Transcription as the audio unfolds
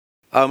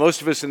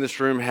Most of us in this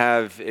room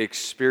have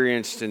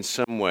experienced in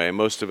some way,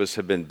 most of us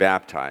have been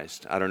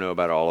baptized. I don't know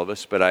about all of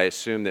us, but I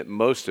assume that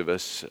most of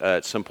us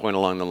at some point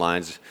along the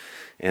lines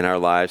in our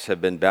lives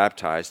have been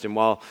baptized. And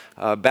while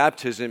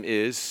baptism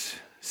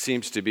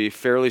seems to be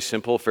fairly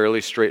simple, fairly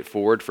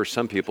straightforward for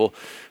some people,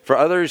 for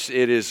others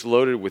it is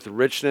loaded with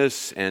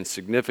richness and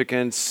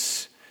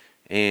significance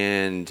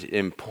and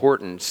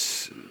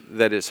importance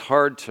that is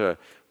hard to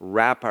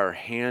wrap our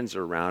hands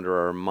around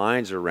or our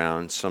minds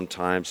around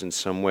sometimes in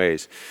some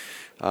ways.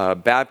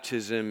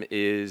 Baptism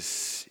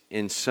is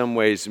in some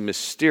ways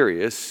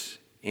mysterious,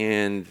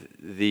 and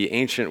the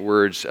ancient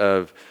words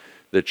of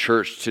the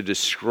church to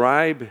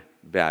describe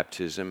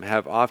baptism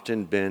have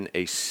often been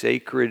a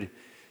sacred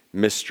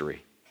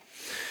mystery.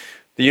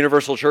 The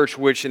Universal Church,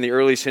 which in the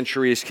early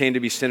centuries came to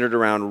be centered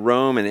around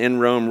Rome, and in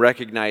Rome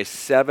recognized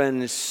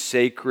 7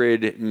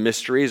 sacred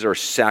mysteries, or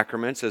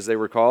sacraments as they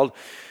were called,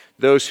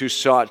 those who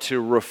sought to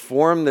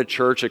reform the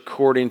church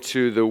according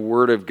to the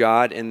Word of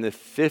God in the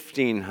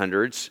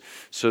 1500s.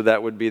 So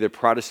that would be the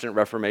Protestant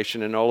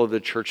Reformation, and all of the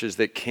churches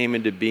that came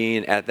into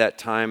being at that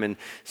time and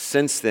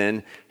since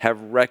then have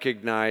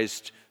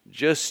recognized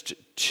just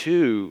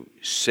 2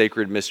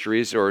 sacred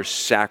mysteries or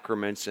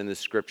sacraments in the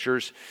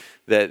Scriptures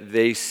that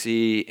they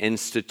see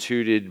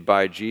instituted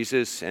by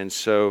Jesus and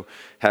so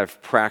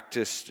have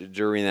practiced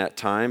during that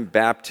time: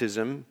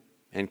 baptism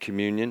and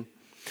communion.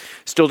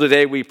 Still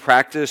today, we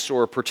practice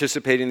or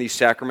participate in these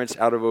sacraments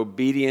out of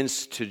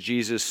obedience to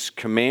Jesus'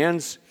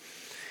 commands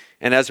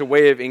and as a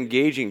way of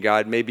engaging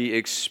God, maybe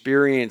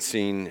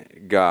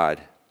experiencing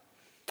God,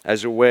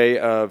 as a way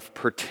of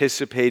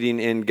participating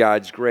in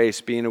God's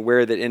grace, being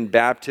aware that in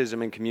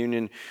baptism and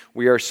communion,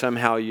 we are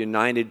somehow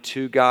united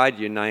to God,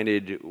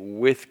 united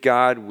with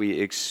God, we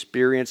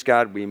experience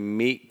God, we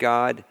meet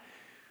God,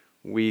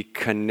 we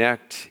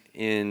connect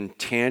in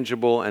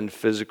tangible and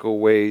physical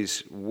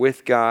ways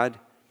with God.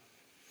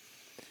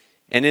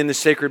 And in the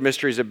sacred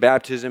mysteries of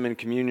baptism and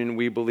communion,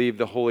 we believe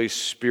the Holy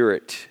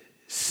Spirit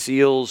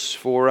seals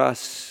for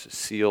us,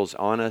 seals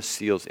on us,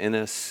 seals in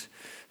us,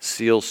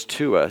 seals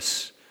to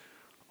us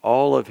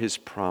all of His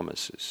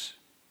promises.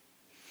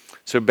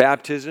 So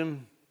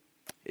baptism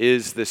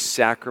is the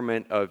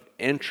sacrament of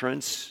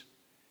entrance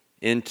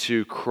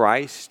into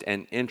Christ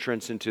and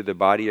entrance into the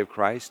body of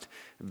Christ.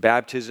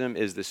 Baptism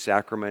is the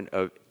sacrament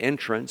of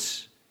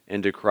entrance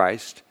into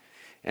Christ.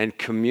 And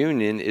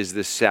communion is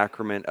the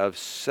sacrament of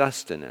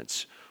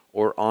sustenance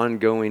or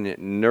ongoing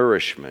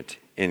nourishment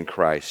in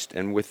Christ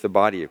and with the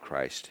body of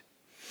Christ.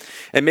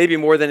 And maybe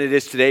more than it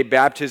is today,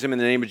 baptism in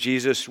the name of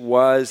Jesus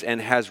was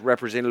and has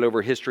represented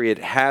over history. It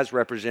has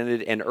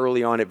represented, and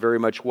early on it very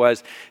much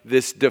was,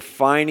 this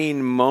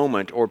defining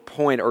moment or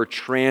point or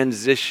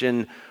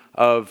transition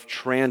of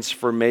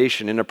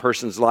transformation in a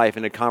person's life,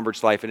 in a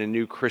convert's life, in a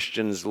new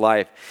Christian's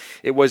life.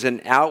 It was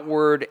an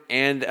outward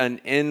and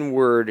an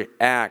inward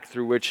act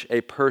through which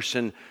a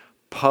person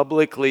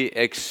publicly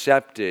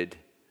accepted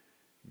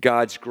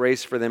God's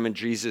grace for them in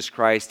Jesus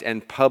Christ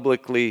and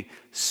publicly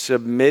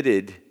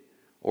submitted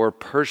or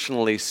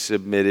personally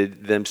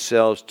submitted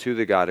themselves to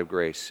the God of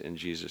grace in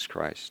Jesus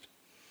Christ.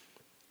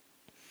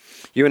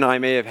 You and I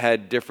may have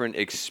had different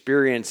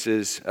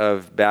experiences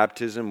of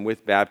baptism,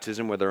 with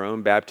our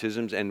own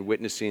baptisms, and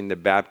witnessing the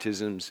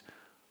baptisms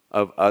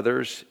of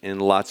others in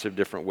lots of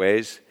different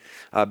ways.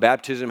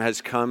 Baptism has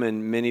come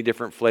in many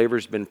different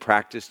flavors, been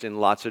practiced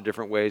in lots of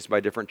different ways by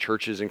different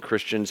churches and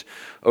Christians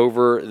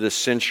over the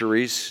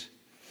centuries.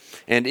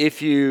 And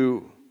if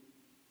you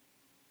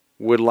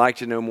would like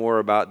to know more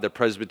about the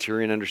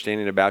Presbyterian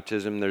understanding of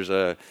baptism, there's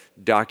a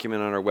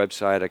document on our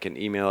website. I can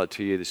email it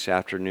to you this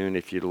afternoon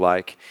if you'd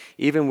like.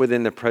 Even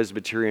within the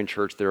Presbyterian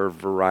Church, there are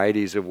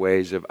varieties of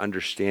ways of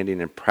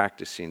understanding and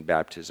practicing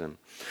baptism.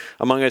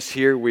 Among us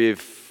here,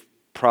 we've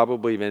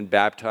probably been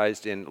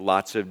baptized in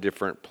lots of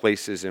different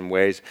places and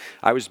ways.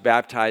 I was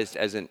baptized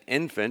as an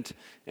infant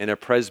in a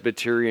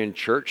Presbyterian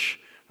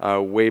church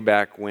way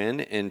back when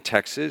in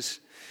Texas.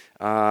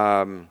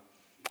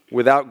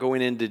 Without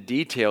going into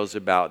details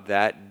about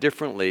that,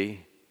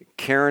 differently,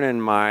 Karen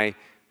and my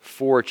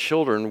 4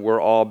 children were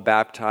all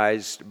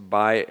baptized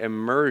by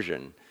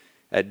immersion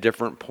at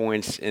different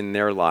points in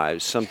their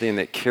lives, something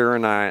that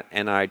Karen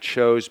and I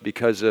chose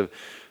because of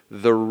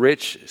the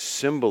rich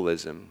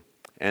symbolism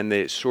and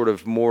the sort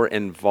of more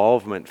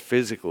involvement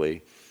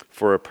physically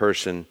for a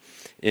person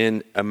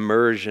in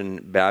immersion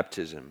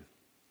baptism.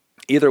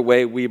 Either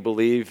way, we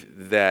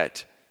believe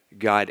that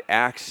God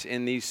acts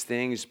in these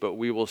things, but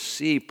we will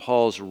see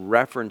Paul's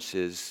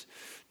references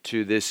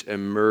to this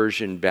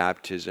immersion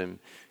baptism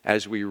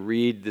as we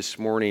read this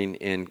morning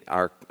in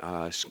our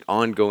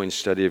ongoing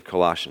study of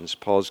Colossians.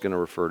 Paul's going to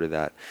refer to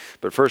that.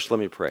 But first, let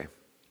me pray.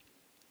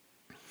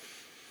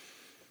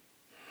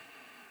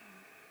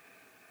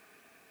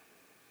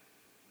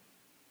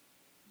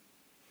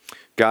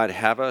 God,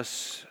 have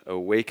us,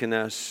 awaken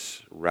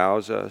us,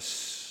 rouse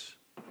us,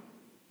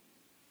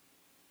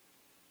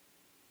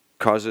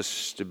 cause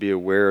us to be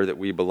aware that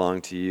we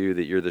belong to you,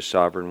 that you're the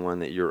sovereign one,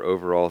 that you're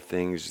over all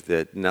things,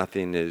 that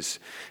nothing is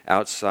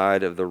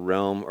outside of the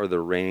realm or the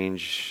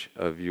range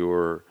of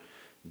your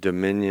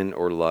dominion,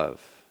 or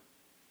love.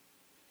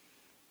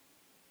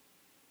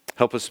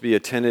 Help us be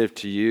attentive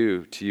to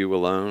you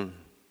alone,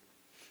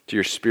 to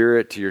your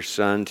Spirit, to your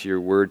Son, to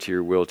your word, to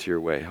your will, to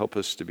your way. Help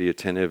us to be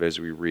attentive as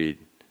we read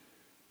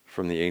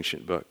from the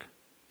ancient book.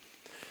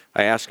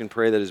 I ask and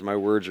pray that as my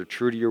words are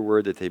true to your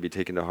word, that they be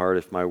taken to heart.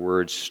 If my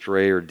words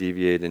stray or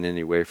deviate in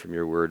any way from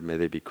your word, may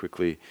they be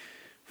quickly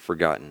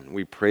forgotten.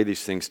 We pray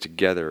these things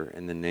together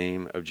in the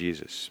name of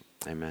Jesus.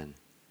 Amen.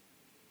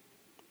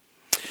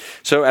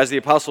 So as the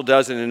apostle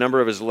does in a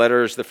number of his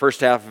letters, the first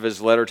half of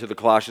his letter to the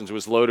Colossians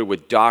was loaded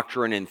with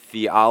doctrine and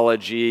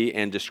theology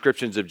and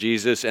descriptions of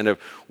Jesus and of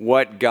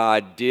what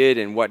God did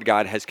and what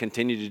God has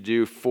continued to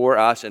do for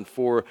us and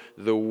for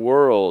the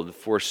world,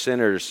 for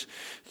sinners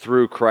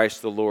through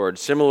Christ the Lord.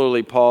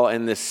 Similarly, Paul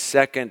in the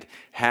second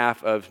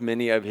half of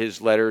many of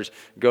his letters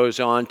goes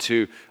on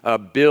to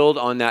build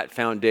on that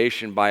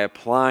foundation by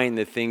applying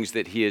the things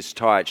that he has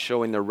taught,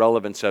 showing the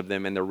relevance of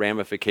them and the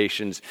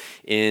ramifications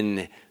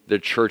in the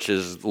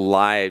church's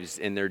lives,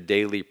 in their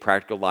daily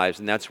practical lives.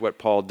 And that's what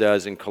Paul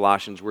does in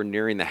Colossians. We're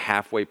nearing the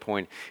halfway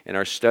point in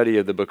our study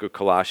of the book of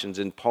Colossians,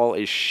 and Paul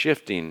is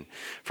shifting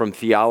from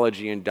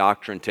theology and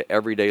doctrine to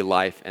everyday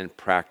life and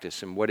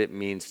practice and what it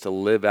means to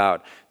live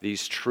out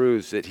these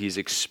truths that he's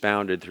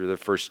expounded through the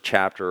first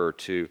chapter or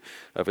two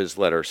of his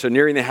letter. So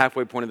nearing the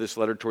halfway point of this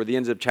letter, toward the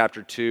ends of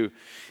chapter 2,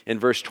 in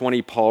verse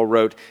 20, Paul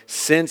wrote,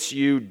 "Since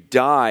you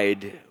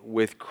died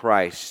with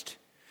Christ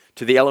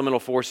to the elemental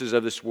forces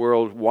of this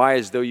world, why,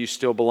 as though you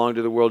still belong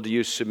to the world, do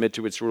you submit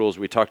to its rules?"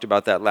 We talked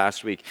about that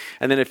last week.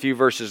 And then a few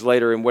verses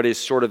later, in what is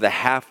sort of the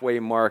halfway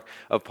mark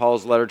of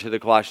Paul's letter to the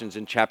Colossians,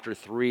 in chapter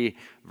 3,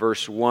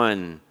 verse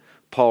 1,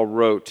 Paul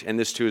wrote, and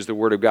this too is the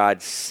word of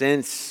God,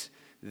 "Since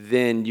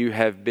then you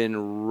have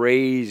been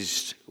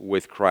raised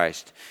with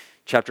Christ."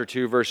 Chapter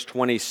 2, verse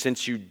 20,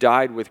 "Since you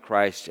died with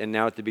Christ," and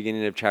now at the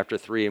beginning of chapter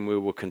 3, and we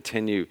will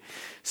continue,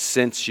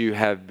 "Since you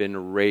have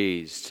been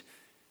raised."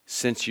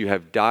 Since you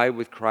have died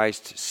with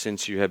Christ,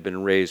 since you have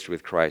been raised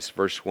with Christ.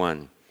 Verse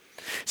 1.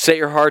 "Set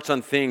your hearts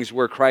on things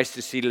where Christ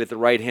is seated at the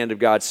right hand of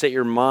God. Set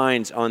your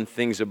minds on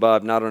things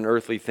above, not on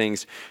earthly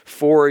things.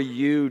 For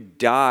you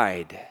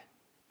died,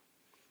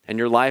 and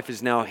your life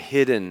is now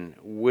hidden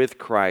with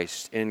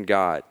Christ in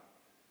God.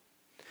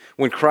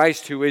 When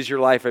Christ, who is your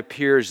life,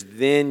 appears,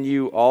 then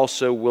you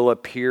also will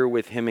appear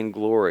with him in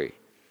glory."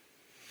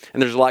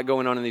 And there's a lot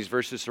going on in these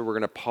verses, so we're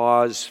going to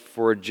pause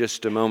for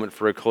just a moment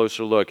for a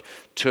closer look.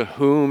 To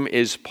whom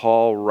is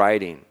Paul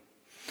writing?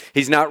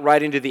 He's not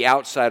writing to the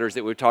outsiders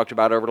that we've talked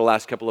about over the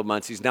last couple of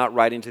months. He's not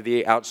writing to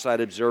the outside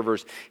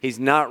observers. He's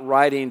not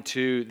writing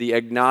to the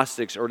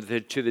agnostics or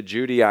to the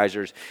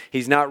Judaizers.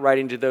 He's not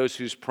writing to those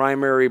whose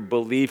primary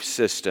belief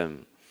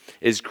system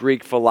is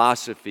Greek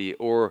philosophy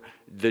or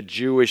the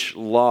Jewish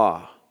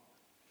law.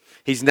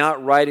 He's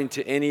not writing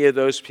to any of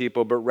those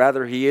people, but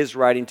rather he is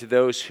writing to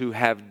those who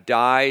have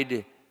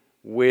died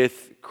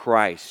with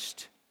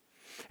Christ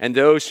and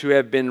those who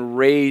have been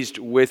raised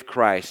with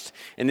Christ.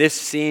 And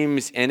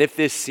if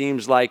this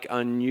seems like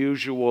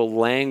unusual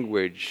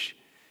language,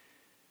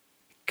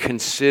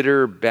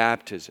 consider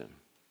baptism.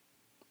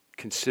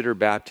 Consider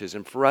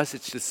baptism. For us,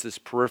 it's just this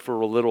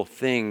peripheral little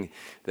thing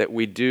that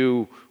we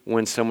do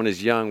when someone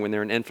is young, when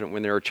they're an infant,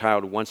 when they're a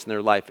child, once in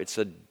their life. It's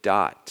a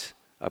dot,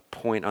 a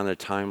point on the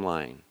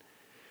timeline.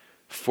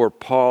 For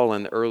Paul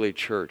and the early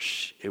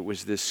church, it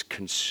was this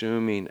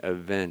consuming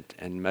event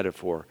and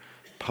metaphor,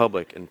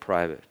 public and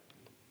private.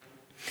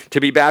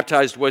 To be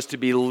baptized was to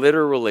be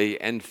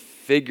literally and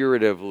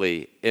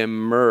figuratively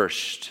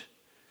immersed.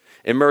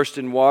 Immersed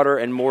in water,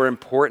 and more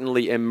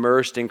importantly,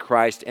 immersed in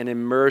Christ and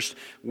immersed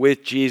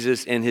with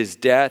Jesus in his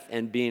death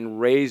and being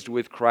raised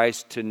with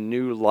Christ to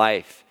new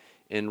life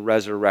in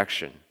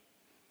resurrection.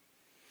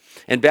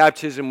 And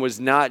baptism was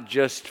not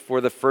just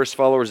for the first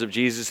followers of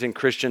Jesus and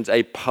Christians,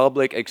 a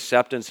public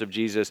acceptance of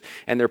Jesus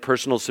and their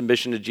personal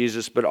submission to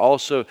Jesus, but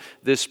also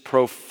this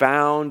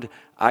profound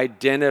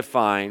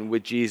identifying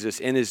with Jesus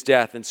in his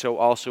death and so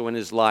also in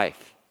his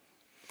life.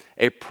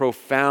 A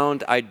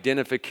profound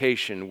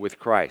identification with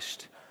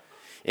Christ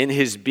in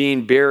his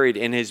being buried,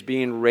 in his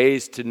being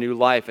raised to new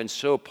life. And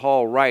so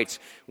Paul writes,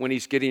 when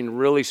he's getting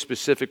really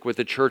specific with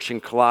the church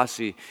in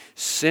Colossae,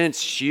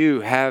 "Since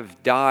you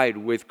have died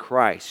with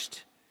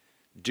Christ,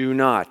 do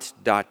not, ...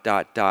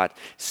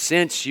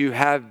 since you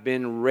have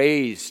been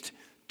raised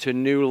to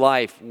new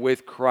life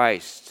with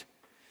Christ,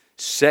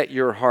 set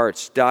your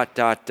hearts, ...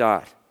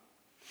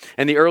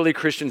 And the early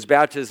Christians'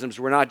 baptisms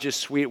were not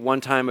just sweet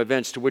one-time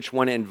events to which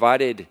one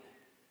invited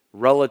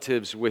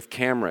relatives with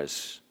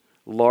cameras,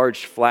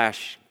 large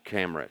flash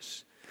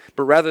cameras,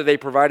 but rather they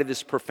provided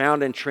this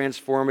profound and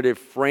transformative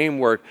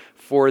framework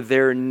for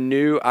their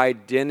new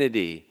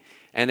identity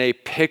and a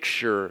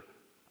picture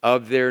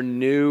of their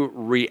new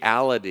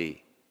reality,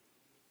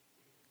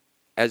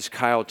 as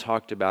Kyle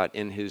talked about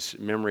in his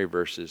memory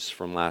verses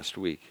from last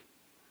week.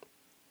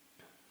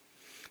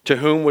 To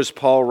whom was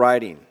Paul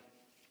writing?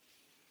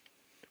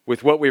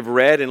 With what we've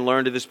read and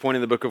learned to this point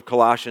in the book of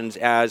Colossians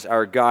as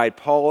our guide,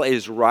 Paul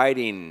is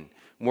writing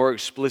more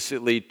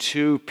explicitly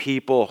to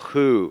people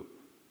who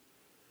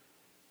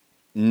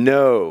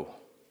know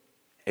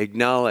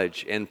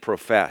acknowledge and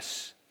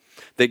profess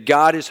that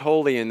God is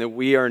holy and that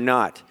we are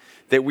not,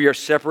 that we are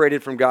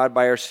separated from God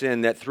by our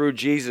sin, that through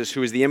Jesus,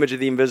 who is the image of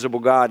the invisible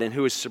God and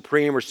who is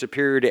supreme or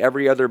superior to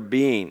every other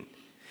being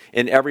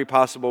in every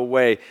possible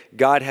way,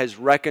 God has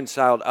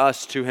reconciled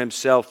us to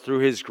himself through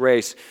his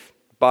grace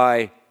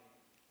by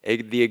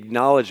the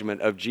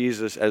acknowledgement of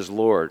Jesus as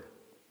Lord.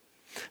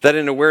 That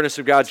an awareness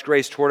of God's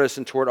grace toward us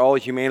and toward all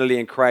humanity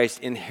in Christ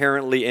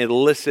inherently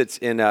elicits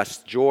in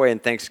us joy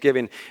and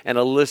thanksgiving and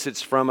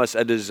elicits from us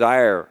a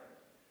desire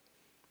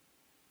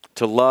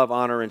to love,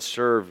 honor, and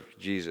serve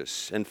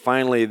Jesus. And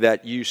finally,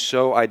 that you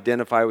so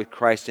identify with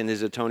Christ in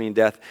his atoning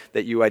death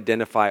that you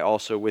identify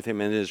also with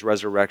him in his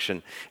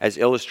resurrection, as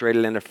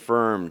illustrated and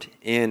affirmed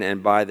in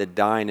and by the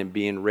dying and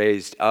being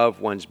raised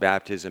of one's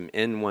baptism,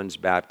 in one's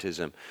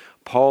baptism.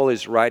 Paul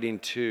is writing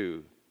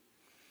to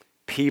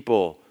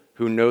people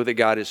who know that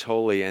God is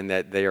holy and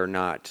that they are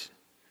not,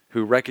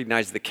 who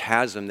recognize the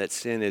chasm that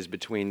sin is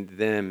between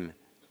them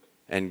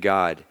and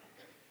God,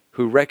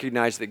 who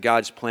recognize that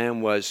God's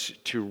plan was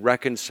to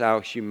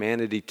reconcile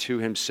humanity to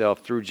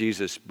himself through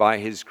Jesus by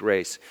his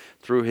grace,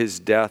 through his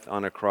death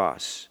on a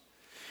cross,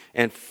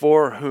 and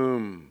for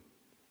whom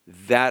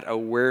that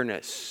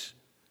awareness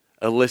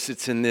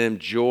elicits in them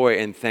joy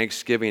and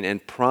thanksgiving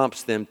and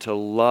prompts them to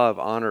love,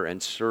 honor,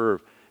 and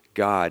serve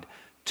God.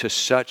 To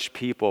such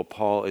people,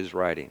 Paul is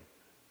writing.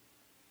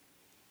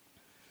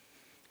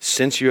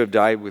 Since you have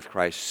died with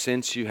Christ,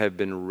 since you have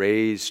been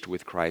raised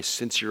with Christ,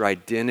 since your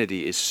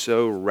identity is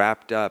so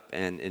wrapped up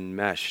and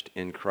enmeshed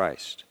in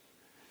Christ,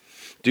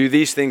 do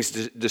these things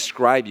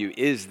describe you?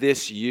 Is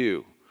this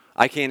you?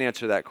 I can't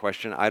answer that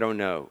question. I don't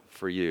know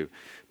for you.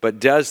 But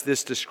does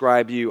this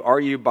describe you?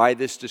 Are you by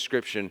this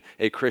description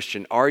a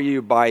Christian? Are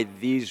you by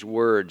these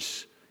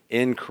words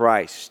in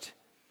Christ?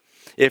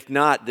 If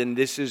not, then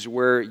this is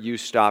where you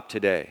stop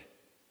today.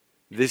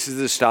 This is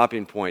the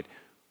stopping point.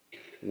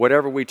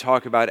 Whatever we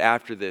talk about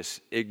after this,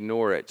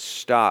 ignore it.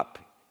 Stop.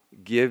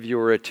 Give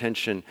your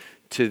attention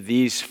to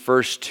these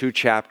first two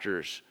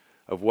chapters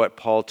of what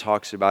Paul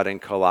talks about in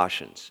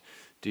Colossians.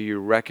 Do you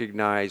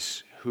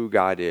recognize who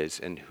God is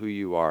and who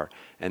you are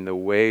and the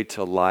way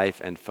to life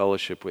and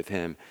fellowship with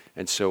him,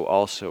 and so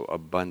also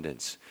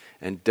abundance?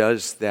 And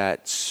does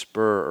that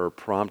spur or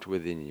prompt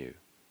within you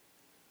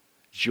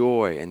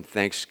joy and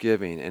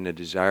thanksgiving and a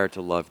desire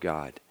to love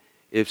God?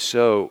 If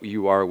so,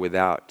 you are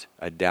without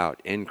a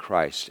doubt in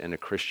Christ and a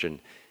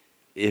Christian.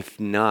 If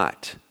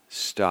not,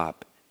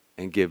 stop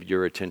and give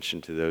your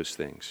attention to those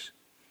things.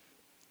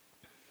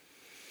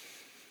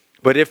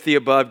 But if the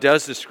above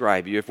does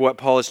describe you, if what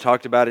Paul has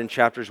talked about in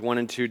chapters 1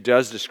 and 2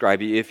 does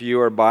describe you, if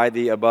you are by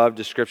the above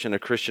description a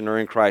Christian or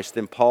in Christ,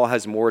 then Paul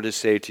has more to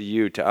say to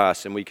you, to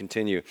us, and we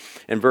continue.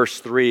 In verse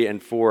 3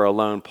 and 4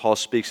 alone, Paul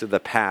speaks of the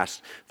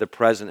past, the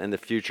present, and the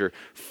future.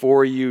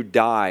 For you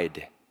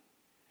died,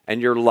 and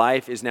your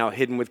life is now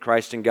hidden with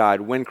Christ in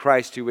God. When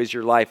Christ, who is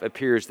your life,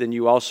 appears, then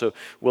you also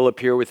will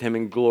appear with him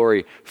in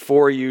glory.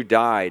 For you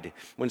died.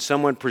 When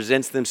someone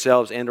presents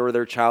themselves and or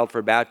their child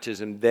for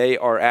baptism, they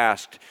are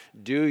asked,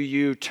 do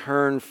you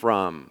turn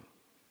from?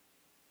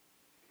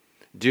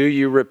 Do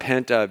you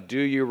repent of? Do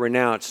you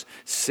renounce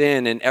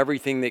sin and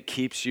everything that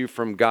keeps you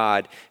from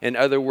God? In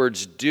other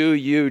words, do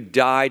you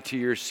die to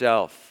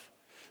yourself?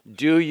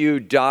 Do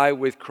you die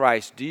with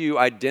Christ? Do you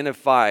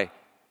identify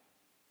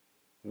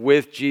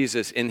with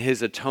Jesus in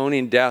his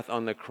atoning death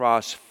on the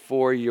cross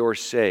for your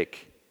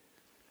sake?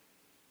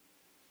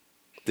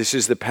 This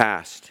is the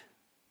past.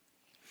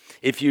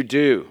 If you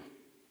do,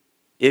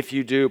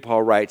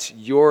 Paul writes,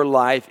 your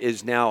life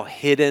is now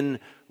hidden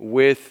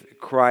with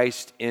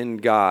Christ in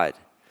God.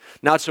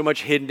 Not so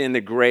much hidden in the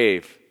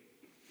grave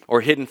or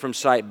hidden from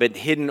sight, but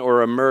hidden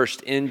or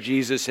immersed in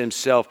Jesus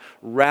himself,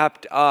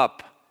 wrapped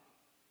up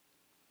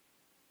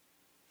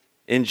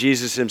in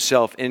Jesus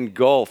himself,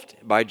 engulfed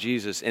by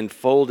Jesus,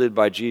 enfolded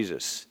by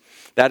Jesus.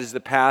 That is the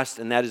past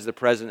and that is the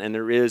present, and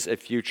there is a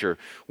future.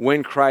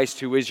 When Christ,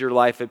 who is your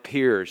life,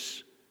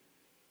 appears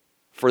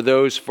for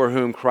those for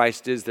whom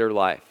Christ is their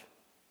life.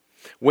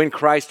 When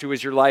Christ, who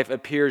is your life,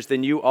 appears,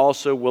 then you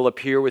also will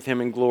appear with him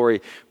in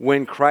glory.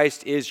 When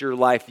Christ is your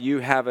life, you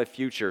have a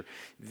future.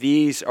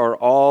 These are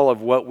all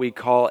of what we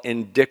call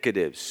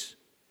indicatives.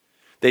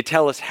 They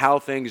tell us how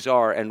things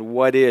are and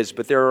what is,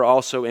 but there are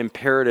also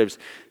imperatives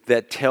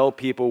that tell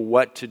people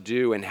what to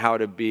do and how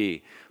to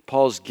be.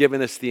 Paul's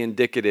given us the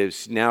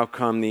indicatives, now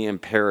come the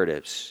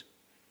imperatives.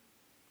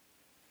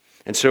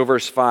 And so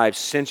verse 5,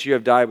 since you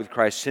have died with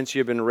Christ, since you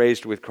have been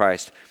raised with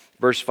Christ.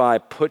 Verse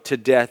 5, put to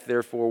death,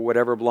 therefore,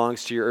 whatever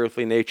belongs to your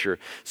earthly nature,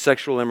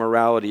 sexual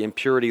immorality,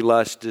 impurity,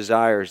 lust,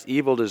 desires,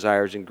 evil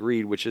desires, and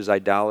greed, which is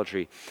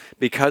idolatry.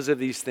 Because of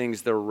these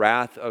things, the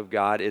wrath of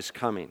God is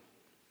coming.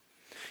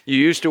 You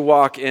used to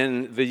walk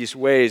in these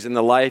ways in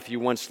the life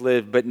you once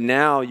lived, but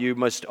now you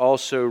must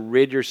also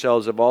rid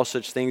yourselves of all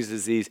such things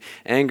as these: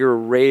 anger,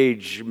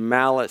 rage,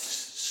 malice,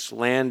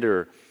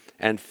 slander,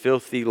 and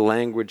filthy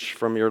language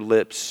from your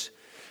lips.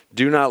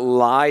 Do not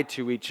lie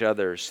to each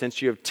other,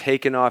 since you have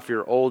taken off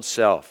your old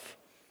self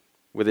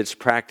with its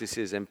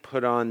practices and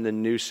put on the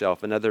new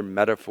self, another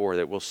metaphor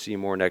that we'll see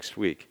more next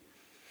week,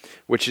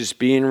 which is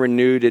being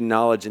renewed in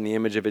knowledge in the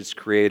image of its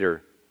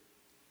Creator.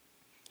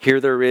 Here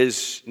there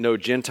is no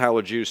Gentile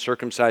or Jew,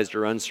 circumcised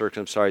or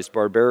uncircumcised,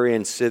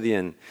 barbarian,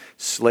 Scythian,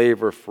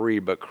 slave or free,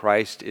 but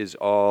Christ is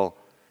all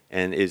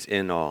and is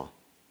in all.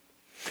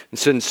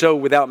 And so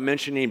without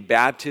mentioning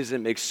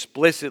baptism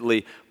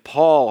explicitly,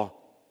 Paul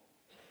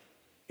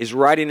is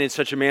writing in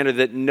such a manner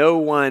that no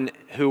one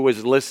who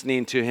was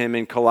listening to him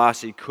in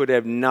Colossae could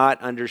have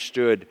not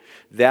understood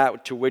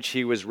that to which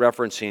he was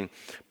referencing.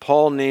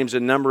 Paul names a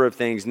number of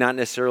things not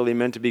necessarily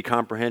meant to be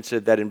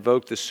comprehensive that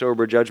invoke the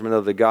sober judgment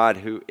of the God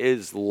who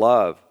is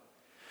love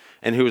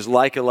and who is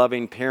like a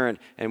loving parent,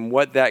 and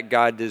what that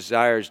God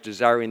desires,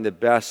 desiring the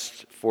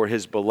best for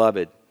his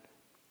beloved.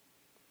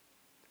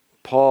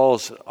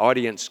 Paul's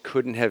audience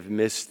couldn't have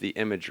missed the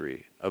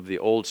imagery of the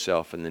old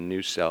self and the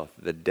new self,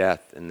 the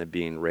death and the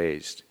being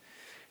raised,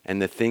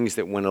 and the things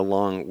that went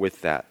along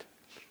with that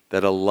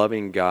a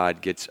loving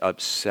God gets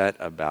upset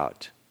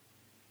about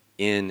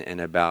in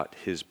and about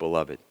his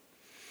beloved.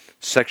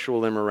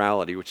 Sexual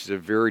immorality, which is a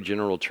very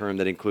general term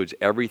that includes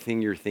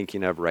everything you're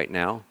thinking of right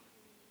now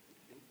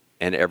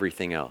and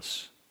everything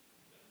else.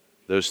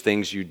 Those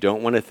things you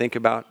don't want to think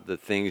about, the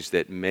things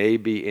that may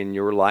be in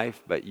your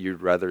life, but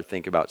you'd rather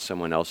think about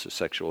someone else's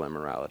sexual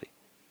immorality.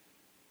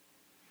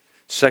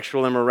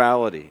 Sexual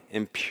immorality,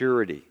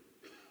 impurity,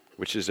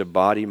 which is a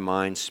body,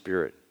 mind,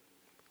 spirit,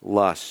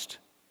 lust,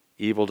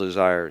 evil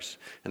desires.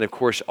 And of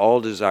course, all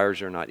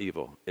desires are not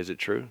evil. Is it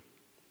true?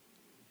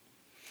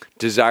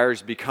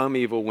 Desires become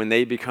evil when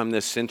they become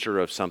the center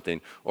of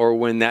something, or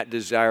when that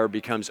desire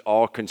becomes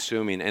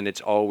all-consuming and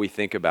it's all we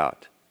think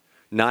about.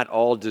 Not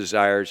all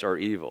desires are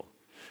evil.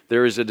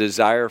 There is a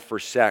desire for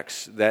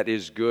sex that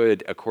is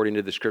good according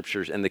to the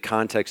Scriptures in the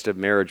context of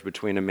marriage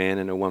between a man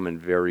and a woman,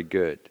 very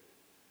good.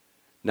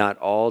 Not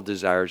all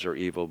desires are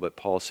evil, but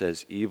Paul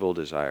says evil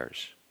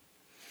desires.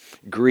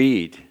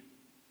 Greed,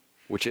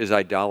 which is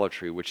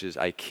idolatry, which is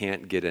I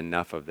can't get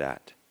enough of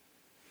that.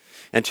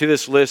 And to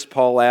this list,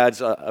 Paul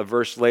adds a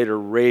verse later,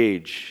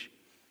 rage,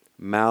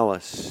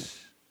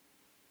 malice,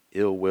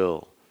 ill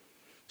will,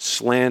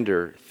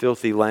 slander,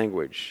 filthy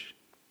language,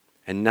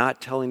 and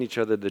not telling each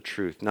other the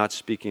truth, not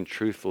speaking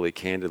truthfully,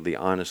 candidly,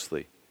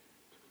 honestly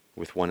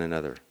with one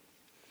another.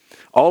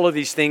 All of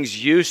these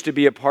things used to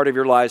be a part of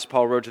your lives,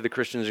 Paul wrote to the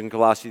Christians in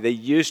Colossae. They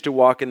used to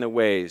walk in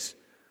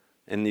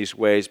these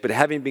ways, but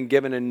having been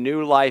given a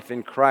new life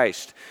in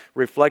Christ,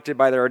 reflected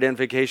by their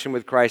identification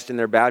with Christ in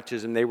their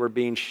baptism, they were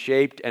being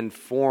shaped and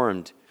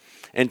formed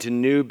into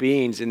new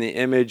beings in the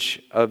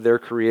image of their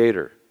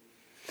Creator.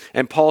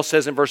 And Paul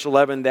says in verse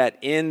 11 that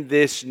in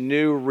this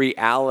new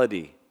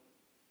reality,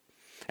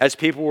 as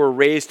people were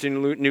raised to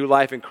new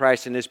life in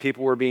Christ and as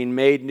people were being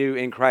made new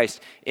in Christ,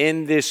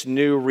 in this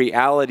new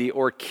reality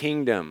or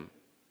kingdom,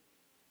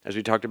 as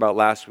we talked about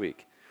last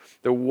week,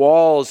 the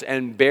walls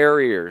and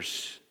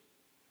barriers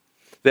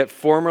that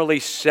formerly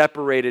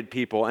separated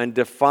people and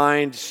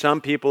defined some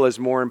people as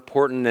more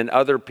important than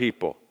other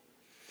people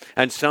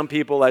and some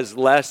people as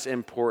less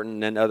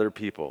important than other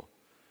people,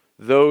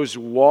 those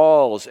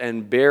walls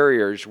and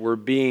barriers were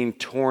being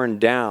torn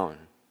down.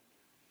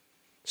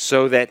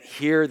 So that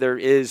here there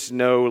is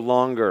no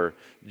longer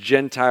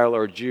Gentile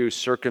or Jew,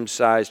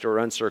 circumcised or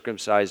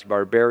uncircumcised,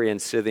 barbarian,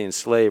 Scythian,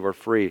 slave or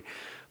free,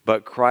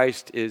 but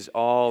Christ is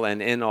all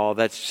and in all.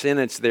 That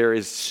sentence there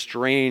is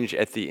strange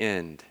at the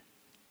end.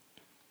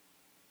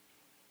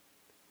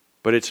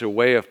 But it's a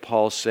way of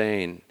Paul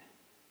saying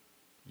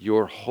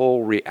your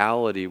whole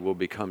reality will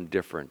become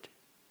different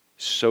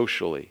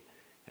socially,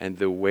 and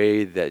the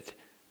way that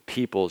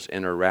peoples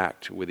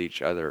interact with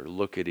each other,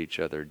 look at each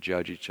other,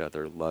 judge each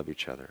other, love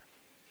each other.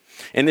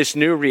 In this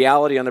new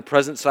reality on the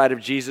present side of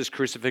Jesus'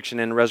 crucifixion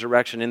and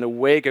resurrection, in the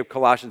wake of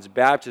Colossians'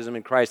 baptism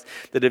in Christ,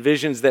 the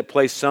divisions that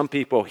placed some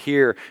people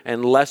here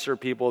and lesser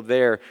people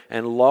there,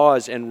 and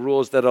laws and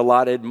rules that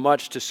allotted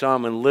much to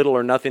some and little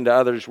or nothing to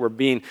others were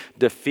being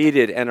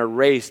defeated and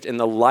erased in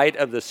the light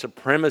of the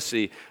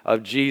supremacy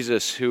of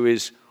Jesus, who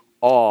is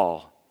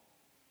all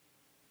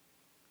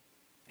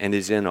and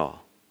is in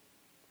all.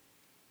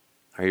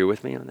 Are you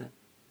with me on that?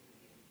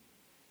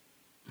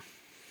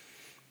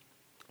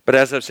 But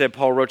as I've said,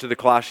 Paul wrote to the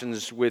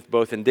Colossians with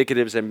both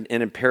indicatives and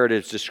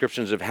imperatives,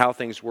 descriptions of how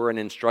things were and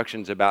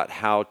instructions about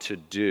how to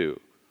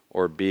do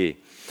or be.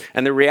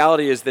 And the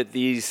reality is that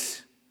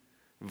these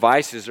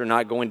vices are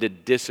not going to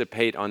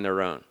dissipate on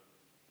their own.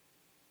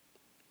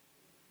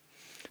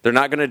 They're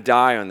not going to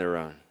die on their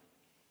own.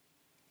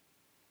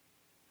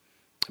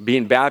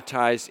 Being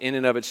baptized in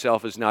and of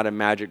itself is not a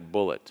magic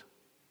bullet.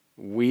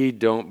 We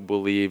don't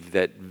believe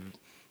that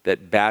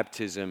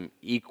baptism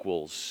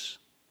equals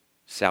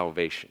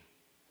salvation.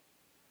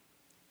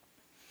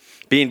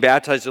 Being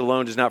baptized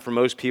alone does not, for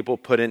most people,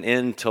 put an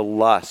end to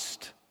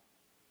lust,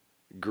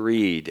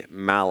 greed,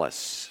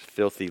 malice,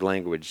 filthy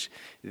language.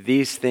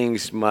 These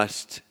things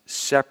must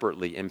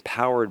separately,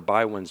 empowered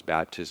by one's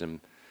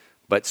baptism,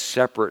 but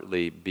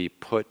separately be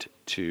put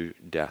to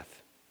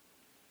death.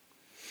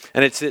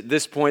 And it's at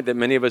this point that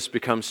many of us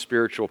become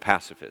spiritual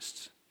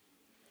pacifists.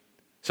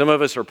 Some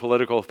of us are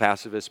political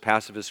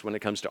pacifists when it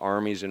comes to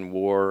armies and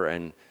war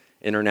and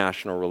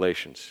international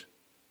relations.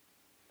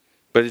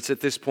 But it's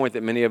at this point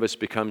that many of us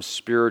become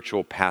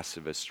spiritual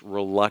pacifists,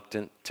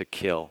 reluctant to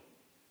kill.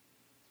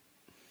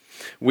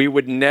 We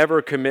would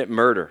never commit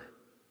murder.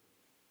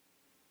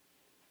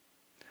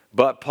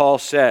 But Paul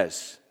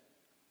says,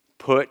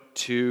 put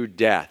to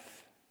death.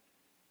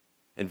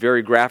 In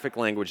very graphic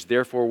language,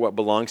 therefore what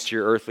belongs to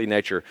your earthly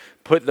nature,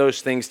 put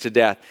those things to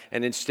death,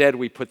 and instead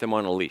we put them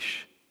on a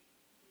leash.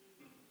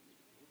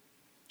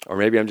 Or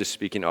maybe I'm just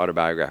speaking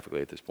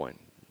autobiographically at this point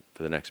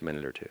for the next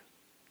minute or two.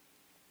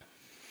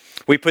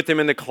 We put them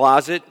in the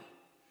closet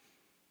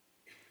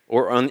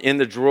or in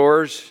the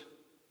drawers,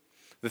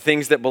 the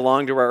things that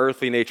belong to our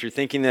earthly nature,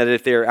 thinking that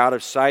if they're out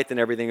of sight, then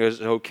everything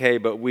is okay,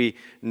 but we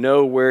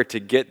know where to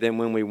get them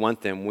when we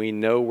want them. We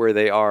know where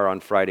they are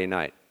on Friday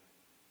night.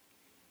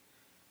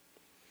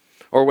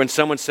 Or when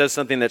someone says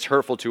something that's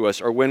hurtful to us,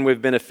 or when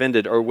we've been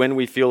offended, or when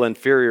we feel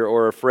inferior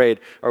or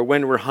afraid, or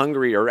when we're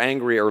hungry or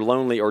angry or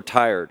lonely or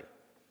tired.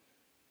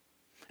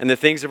 And the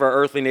things of our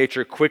earthly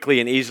nature quickly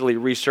and easily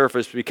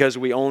resurface because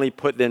we only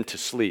put them to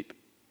sleep.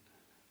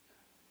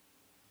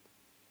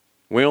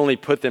 We only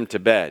put them to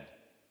bed.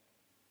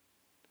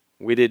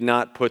 We did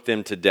not put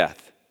them to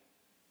death.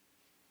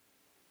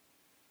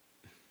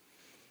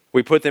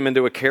 We put them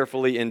into a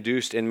carefully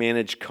induced and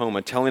managed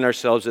coma, telling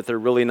ourselves that they're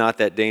really not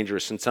that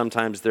dangerous, and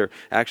sometimes they're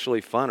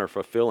actually fun or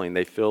fulfilling.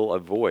 They fill a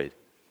void.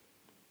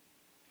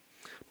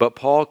 But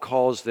Paul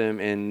calls them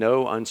in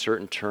no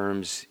uncertain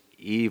terms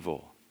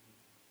evil.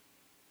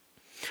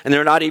 And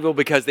they're not evil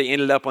because they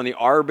ended up on the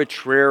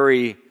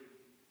arbitrary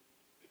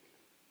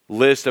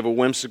list of a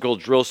whimsical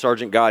drill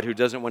sergeant God who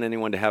doesn't want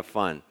anyone to have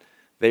fun.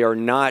 They are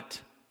not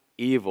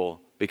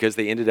evil because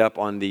they ended up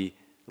on the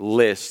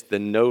list, the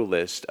no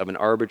list of an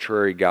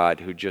arbitrary God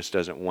who just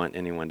doesn't want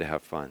anyone to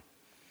have fun.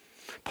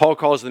 Paul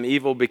calls them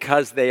evil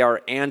because they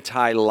are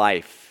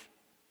anti-life.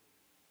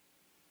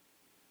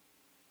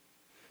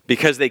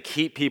 Because they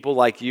keep people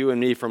like you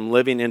and me from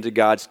living into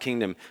God's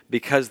kingdom.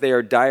 Because they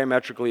are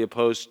diametrically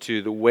opposed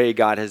to the way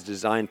God has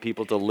designed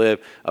people to live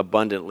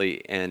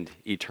abundantly and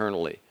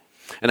eternally.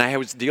 And I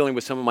was dealing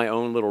with some of my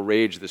own little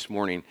rage this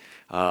morning.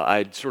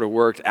 I'd sort of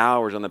worked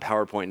hours on the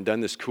PowerPoint and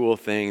done this cool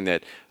thing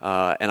and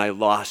I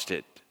lost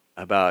it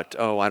about,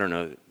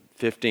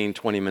 15,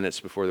 20 minutes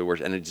before the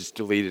worst, and it just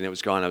deleted and it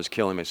was gone. I was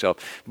killing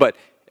myself. But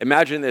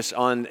imagine this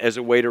as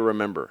a way to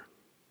remember.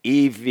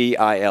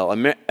 E-V-I-L.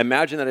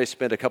 Imagine that I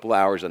spent a couple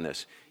hours on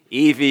this.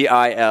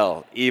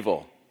 E-V-I-L,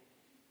 evil.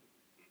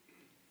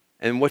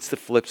 And what's the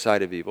flip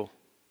side of evil?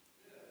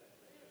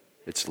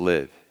 It's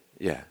live.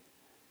 Yeah,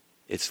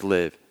 it's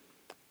live.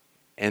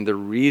 And the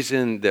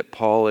reason that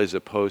Paul is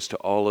opposed to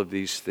all of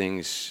these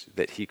things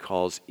that he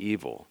calls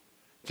evil,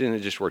 and it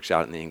just works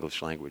out in the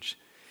English language,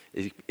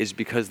 is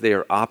because they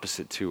are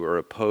opposite to or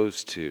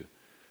opposed to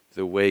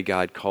the way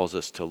God calls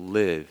us to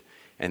live.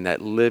 And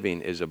that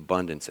living is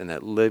abundance, and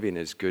that living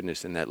is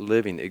goodness, and that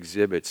living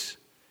exhibits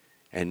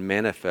and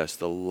manifests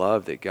the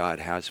love that God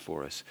has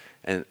for us.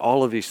 And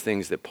all of these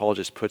things that Paul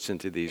just puts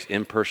into these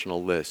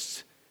impersonal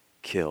lists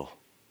kill.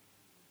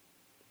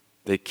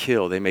 They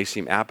kill. They may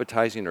seem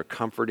appetizing or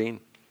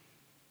comforting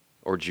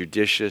or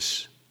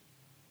judicious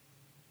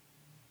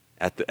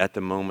at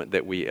the moment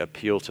that we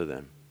appeal to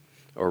them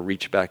or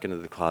reach back into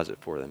the closet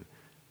for them.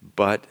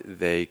 But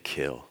they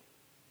kill.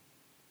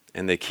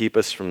 And they keep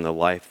us from the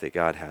life that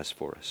God has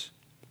for us.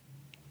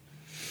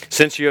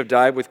 Since you have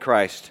died with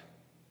Christ,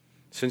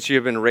 since you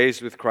have been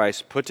raised with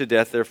Christ, put to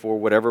death, therefore,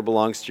 whatever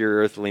belongs to your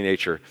earthly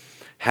nature.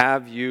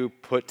 Have you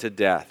put to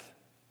death?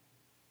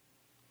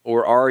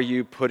 Or are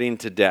you putting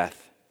to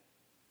death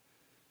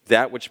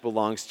that which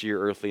belongs to your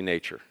earthly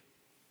nature?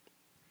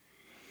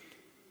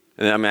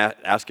 And I'm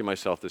asking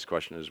myself this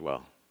question as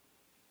well.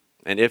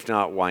 And if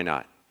not, why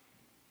not?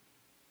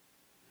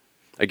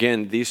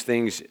 Again, these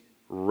things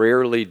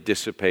rarely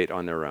dissipate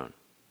on their own.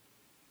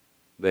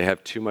 They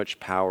have too much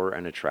power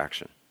and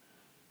attraction.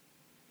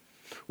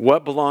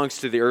 What belongs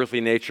to the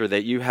earthly nature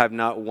that you have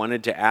not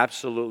wanted to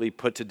absolutely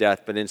put to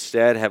death, but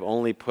instead have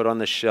only put on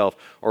the shelf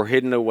or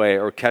hidden away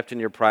or kept in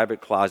your private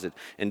closet,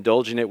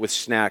 indulging it with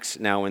snacks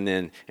now and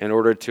then in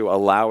order to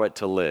allow it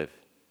to live?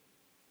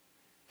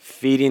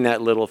 Feeding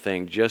that little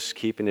thing, just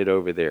keeping it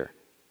over there.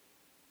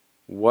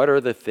 What are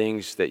the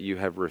things that you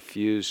have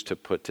refused to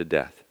put to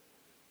death?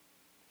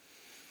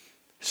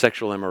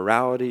 Sexual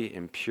immorality,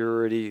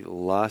 impurity,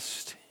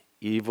 lust,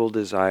 evil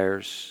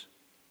desires,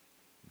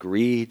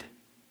 greed,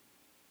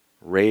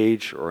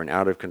 rage or an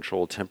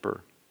out-of-control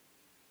temper,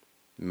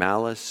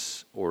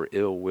 malice or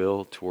ill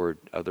will toward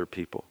other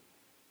people,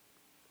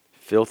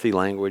 filthy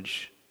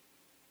language,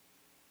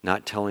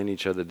 not telling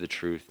each other the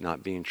truth,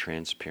 not being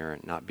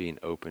transparent, not being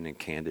open and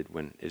candid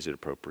when is it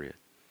appropriate.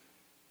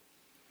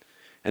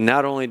 And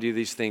not only do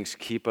these things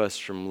keep us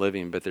from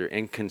living, but they're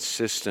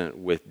inconsistent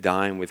with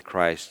dying with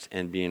Christ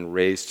and being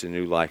raised to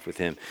new life with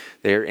Him.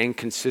 They are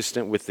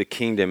inconsistent with the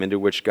kingdom into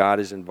which God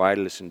has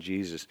invited us in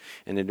Jesus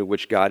and into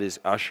which God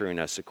is ushering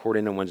us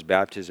according to one's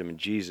baptism in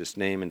Jesus'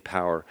 name and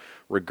power,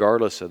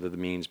 regardless of the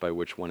means by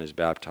which one is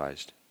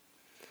baptized.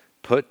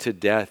 Put to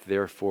death,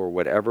 therefore,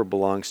 whatever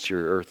belongs to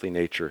your earthly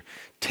nature.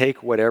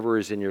 Take whatever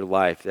is in your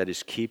life that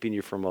is keeping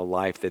you from a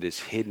life that is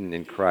hidden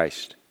in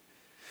Christ.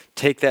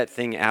 Take that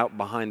thing out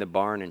behind the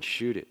barn and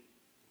shoot it.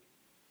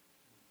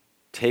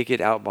 Take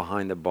it out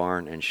behind the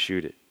barn and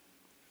shoot it.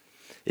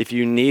 If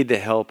you need the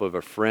help of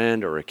a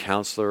friend or a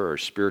counselor or a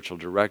spiritual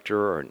director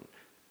or an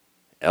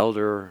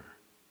elder,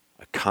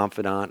 a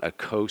confidant, a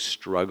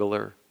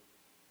co-struggler,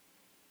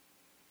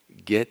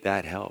 get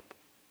that help.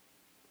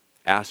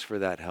 Ask for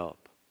that help.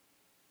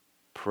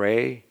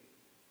 Pray,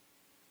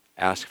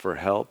 ask for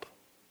help,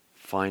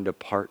 find a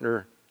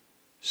partner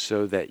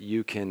so that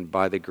you can,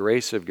 by the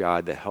grace of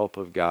God, the help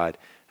of God,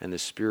 and the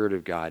Spirit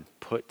of God,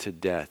 put to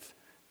death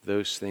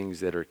those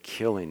things that are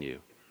killing you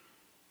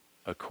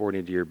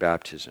according to your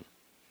baptism.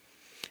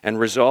 And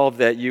resolve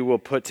that you will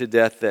put to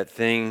death that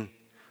thing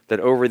that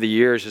over the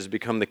years has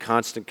become the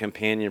constant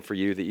companion for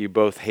you that you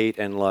both hate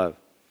and love.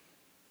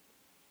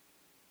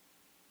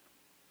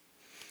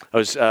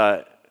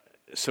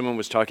 Someone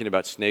was talking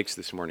about snakes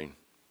this morning.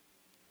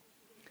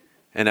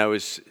 And I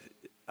was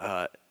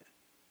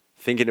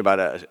thinking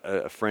about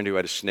a friend who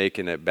had a snake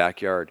in a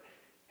backyard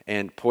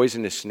and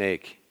poisoned a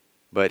snake,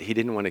 but he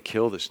didn't want to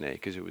kill the snake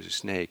because it was a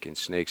snake, and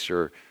snakes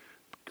are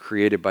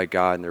created by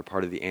God and they're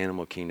part of the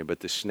animal kingdom,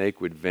 but the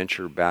snake would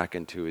venture back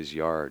into his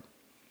yard,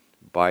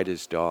 bite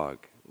his dog,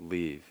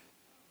 leave.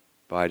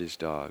 Bite his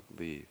dog,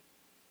 leave.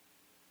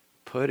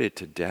 Put it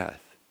to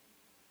death.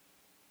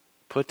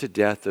 Put to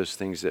death those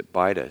things that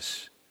bite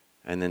us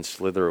and then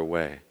slither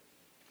away.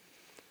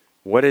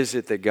 What is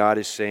it that God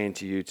is saying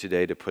to you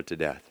today to put to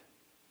death?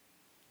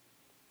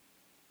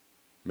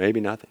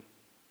 Maybe nothing.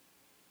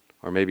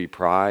 Or maybe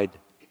pride,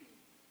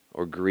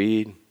 or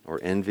greed, or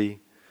envy,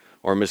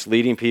 or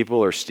misleading people,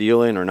 or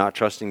stealing, or not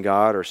trusting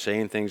God, or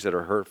saying things that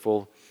are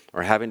hurtful,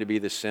 or having to be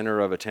the center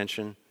of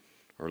attention,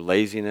 or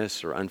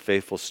laziness, or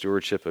unfaithful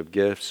stewardship of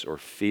gifts, or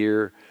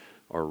fear,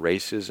 or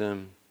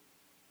racism.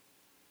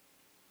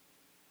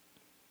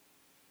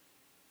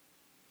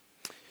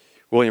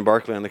 William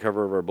Barclay on the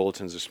cover of our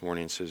bulletins this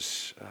morning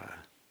says,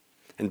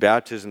 in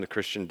baptism the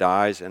Christian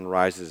dies and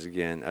rises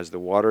again. As the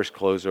waters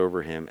close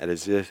over him, it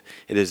is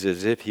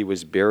as if he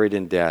was buried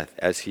in death.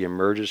 As he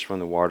emerges from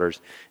the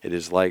waters, it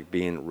is like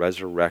being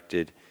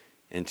resurrected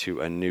into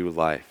a new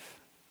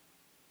life.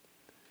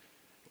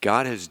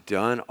 God has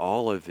done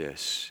all of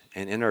this,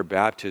 and in our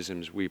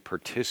baptisms we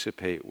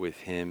participate with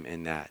him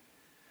in that.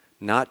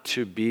 Not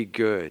to be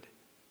good,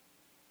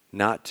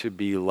 not to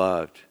be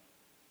loved,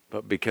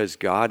 but because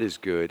God is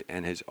good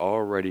and has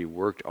already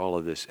worked all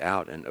of this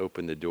out and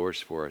opened the doors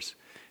for us,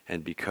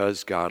 and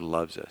because God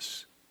loves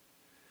us.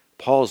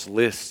 Paul's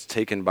lists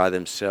taken by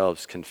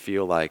themselves can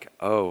feel like,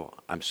 oh,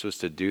 I'm supposed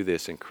to do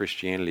this, and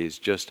Christianity is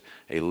just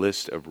a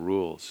list of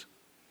rules.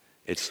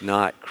 It's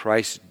not.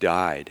 Christ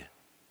died,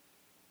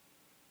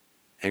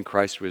 and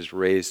Christ was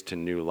raised to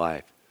new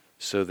life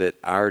so that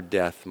our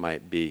death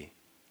might be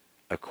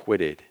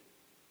acquitted,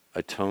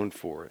 atoned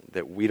for,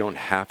 that we don't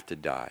have to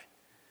die.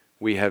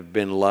 We have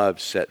been loved,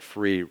 set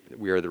free.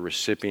 We are the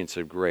recipients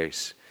of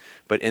grace.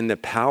 But in the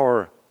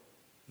power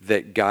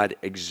that God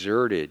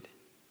exerted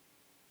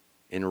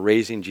in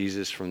raising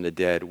Jesus from the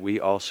dead, we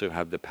also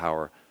have the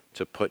power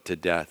to put to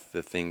death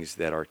the things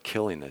that are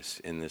killing us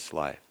in this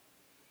life.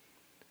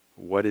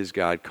 What is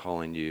God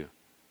calling you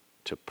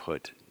to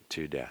put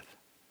to death?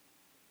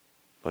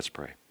 Let's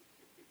pray.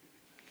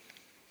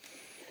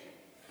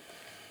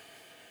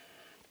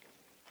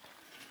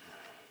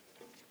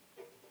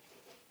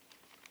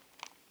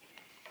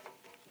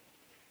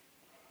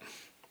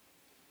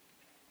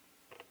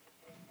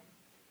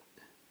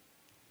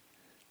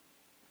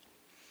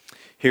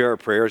 Hear our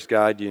prayers,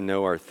 God. You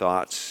know our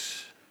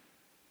thoughts.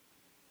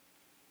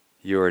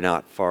 You are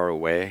not far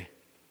away.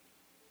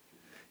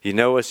 You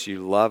know us.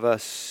 You love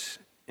us.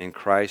 In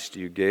Christ,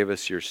 you gave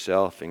us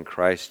yourself. In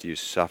Christ, you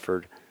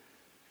suffered.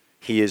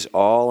 He is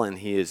all and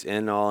he is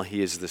in all.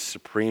 He is the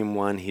supreme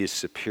one. He is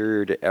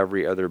superior to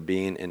every other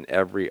being in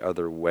every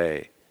other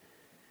way.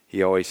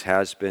 He always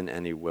has been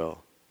and he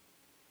will.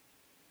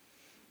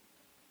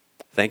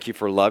 Thank you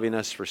for loving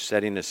us, for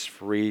setting us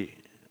free,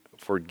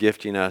 for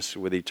gifting us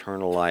with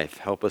eternal life.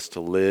 Help us to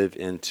live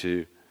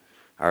into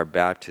our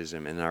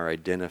baptism and our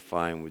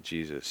identifying with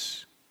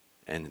Jesus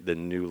and the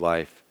new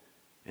life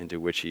into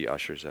which he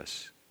ushers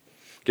us.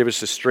 Give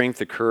us the strength,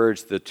 the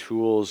courage, the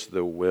tools,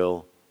 the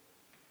will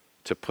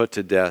to put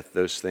to death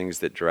those things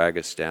that drag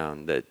us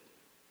down, that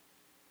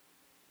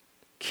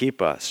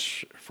keep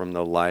us from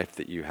the life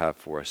that you have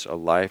for us, a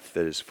life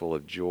that is full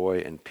of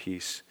joy and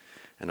peace,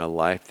 and a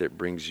life that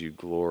brings you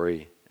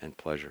glory and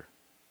pleasure.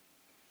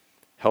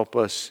 Help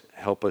us,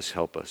 help us,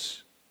 help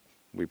us.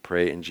 We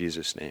pray in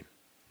Jesus' name.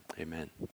 Amen.